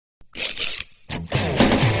Old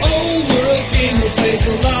world gamer plays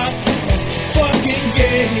a lot of fucking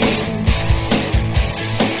games.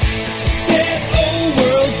 Said old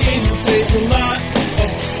world gamer plays a lot of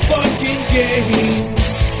fucking games.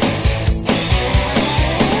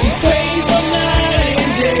 He plays all night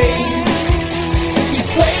and day. He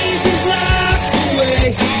plays his life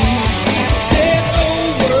away. Said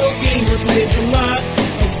old world gamer plays a lot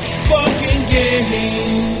of fucking games.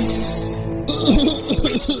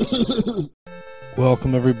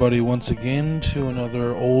 Welcome everybody once again to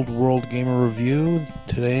another Old World Gamer review.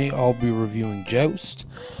 Today I'll be reviewing Joust,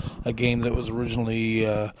 a game that was originally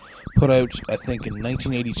put out I think in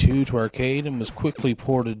 1982 to arcade and was quickly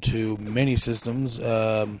ported to many systems,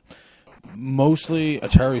 mostly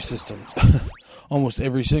Atari systems. Almost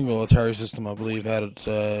every single Atari system I believe had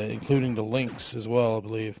it, including the Lynx as well I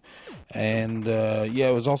believe. And yeah,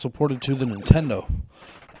 it was also ported to the Nintendo.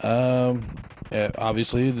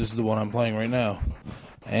 Obviously, this is the one I'm playing right now.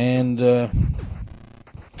 And,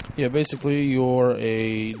 yeah, basically, you're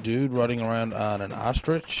a dude riding around on an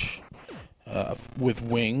ostrich with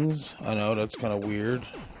wings. I know, that's kind of weird.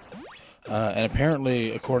 And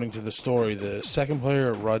apparently, according to the story, the second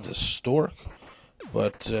player rides a stork.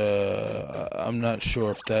 But I'm not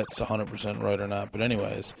sure if that's 100% right or not. But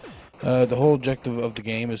anyways, the whole objective of the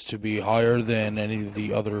game is to be higher than any of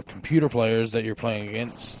the other computer players that you're playing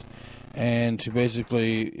against. And to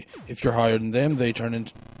basically, if you're higher than them, they turn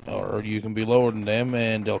into, or you can be lower than them,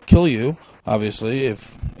 and they'll kill you, obviously,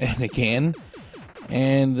 and again,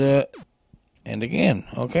 and again.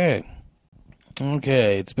 Okay,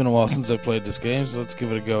 it's been a while since I've played this game, so let's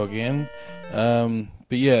give it a go again.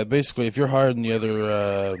 But yeah, basically, if you're higher than the other,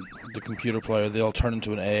 the computer player, they'll turn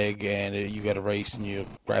into an egg, and you got to race, and you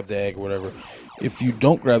grab the egg or whatever. If you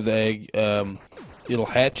don't grab the egg, it'll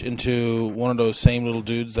hatch into one of those same little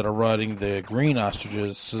dudes that are riding the green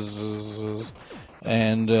ostriches,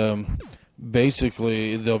 and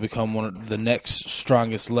basically they'll become one of the next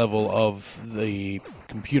strongest level of the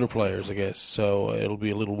computer players, I guess. So it'll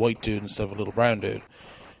be a little white dude instead of a little brown dude,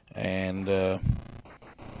 and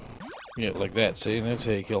yeah, like that. See, that's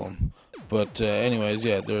how you kill him. But anyways,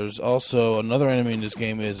 yeah, there's also another enemy in this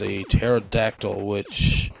game is a pterodactyl,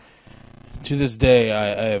 which to this day,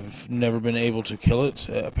 I have never been able to kill it.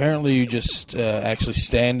 Apparently, you just actually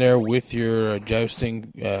stand there with your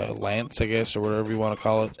jousting lance, I guess, or whatever you want to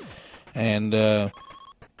call it, and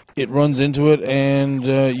it runs into it, and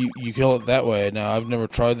you kill it that way. Now, I've never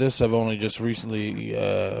tried this. I've only just recently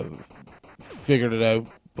figured it out,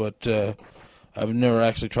 but I've never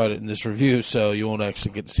actually tried it in this review, so you won't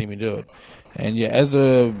actually get to see me do it. And yeah, as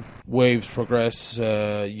the waves progress,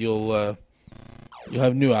 you'll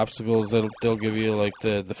have new obstacles they'll give you, like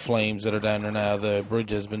the flames that are down there now. The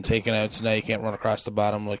bridge has been taken out, so now you can't run across the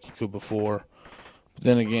bottom like you could before. But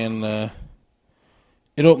then again,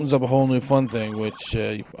 it opens up a whole new fun thing, which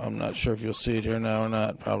I'm not sure if you'll see it here now or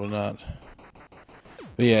not. Probably not.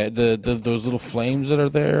 But yeah, those little flames that are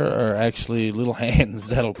there are actually little hands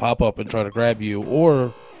that'll pop up and try to grab you,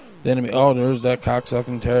 or the enemy. Oh, there's that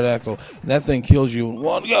cocksucking pterodactyl. And that thing kills you in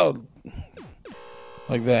one go,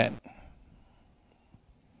 like that.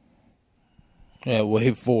 Yeah,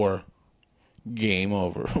 wave 4. Game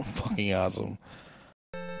over. Fucking awesome.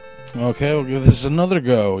 Okay, we'll give this another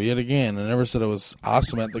go, yet again. I never said I was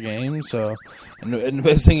awesome at the game, so... And the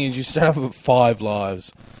best thing is you start off with 5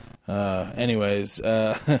 lives. Anyways,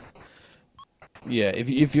 yeah,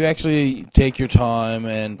 if you actually take your time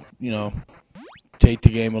and, you know, take the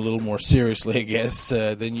game a little more seriously, I guess,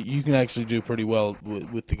 then you can actually do pretty well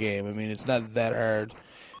with the game. I mean, it's not that hard.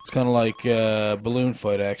 It's kind of like Balloon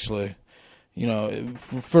Fight, actually. You know,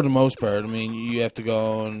 for the most part. I mean, you have to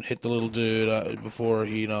go and hit the little dude before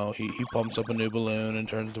he pumps up a new balloon and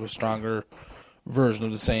turns into a stronger version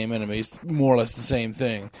of the same enemy. It's more or less the same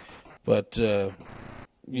thing. But,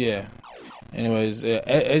 yeah. Anyways,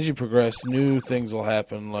 as you progress, new things will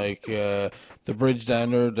happen, like the bridge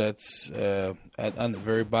down there that's on the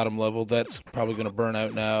very bottom level. That's probably going to burn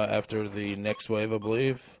out now after the next wave, I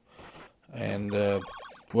believe. And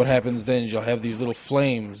what happens then is you'll have these little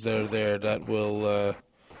flames that are there that will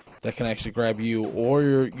that can actually grab you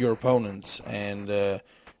or your opponents and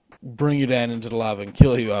bring you down into the lava and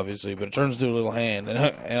kill you, obviously. But it turns into a little hand, and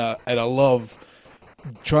I love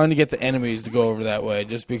trying to get the enemies to go over that way,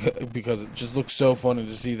 just because it just looks so funny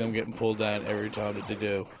to see them getting pulled down every time that they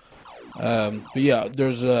do. But yeah,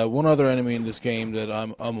 there's one other enemy in this game that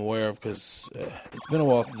I'm aware of, because it's been a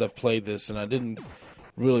while since I've played this, and I didn't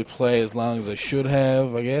really play as long as I should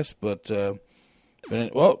have, I guess. But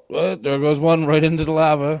well, there goes one right into the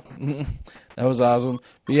lava. That was awesome.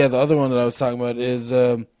 But yeah, the other one that I was talking about is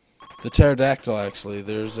The pterodactyl, actually.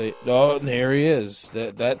 There's a... Oh, and there he is.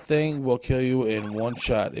 That thing will kill you in one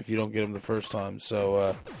shot if you don't get him the first time.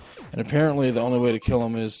 So, and apparently the only way to kill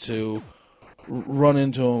him is to run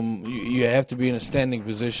into him. You have to be in a standing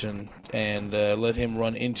position and let him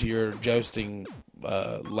run into your jousting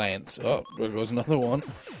lance. Oh, there goes another one.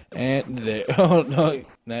 And there... Oh, no,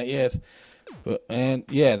 not yet. But, and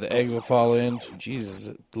yeah, the eggs will fall in. Jesus,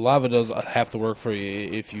 the lava does have to work for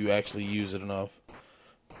you if you actually use it enough.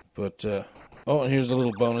 But oh, and here's a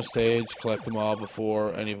little bonus stage: collect them all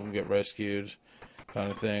before any of them get rescued,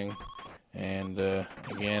 kind of thing. And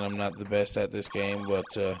again, I'm not the best at this game, but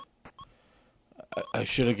I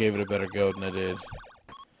should have gave it a better go than I did.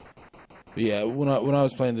 But yeah, when I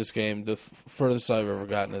was playing this game, the furthest I've ever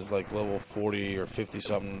gotten is like level 40 or 50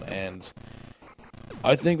 something, and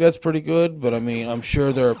I think that's pretty good, but I mean, I'm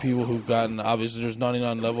sure there are people who've gotten, obviously there's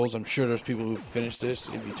 99 levels, I'm sure there's people who've finished this.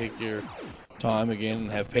 If you take your time again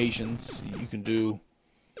and have patience, you can do,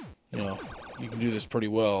 you can do this pretty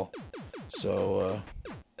well. So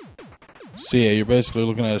yeah, you're basically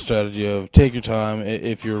looking at a strategy of take your time.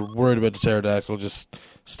 If you're worried about the pterodactyl, just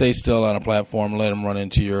stay still on a platform, let him run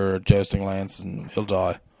into your jousting lance, and he'll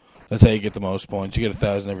die. That's how you get the most points. You get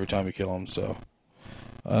 1,000 every time you kill him, so...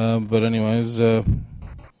 but anyways,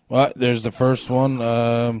 well, there's the first one,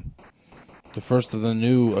 the first of the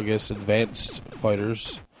new, I guess, advanced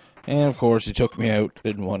fighters, and of course he took me out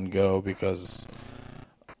in one go because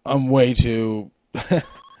I'm way too,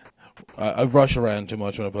 I rush around too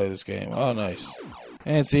much when I play this game. Oh, nice.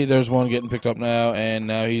 And see, there's one getting picked up now, and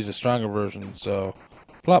now he's a stronger version, so,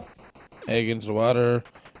 plop, egg into the water,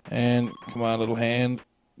 and come on, little hand,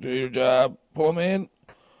 do your job, pull him in,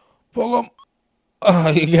 pull him.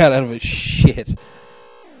 Oh, he got out of it. Shit.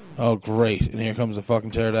 Oh, great. And here comes the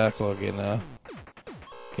fucking pterodactyl again now.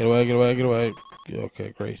 Get away, get away, get away.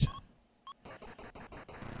 Okay, great.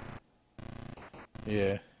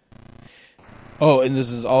 Yeah. Oh, and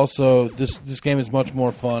this is also... This game is much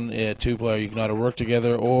more fun at two-player. You can either work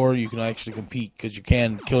together or you can actually compete, because you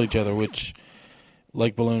can kill each other, which,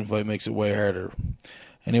 like Balloon Fight, makes it way harder.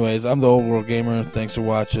 Anyways, I'm the Old World Gamer. Thanks for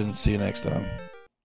watching. See you next time.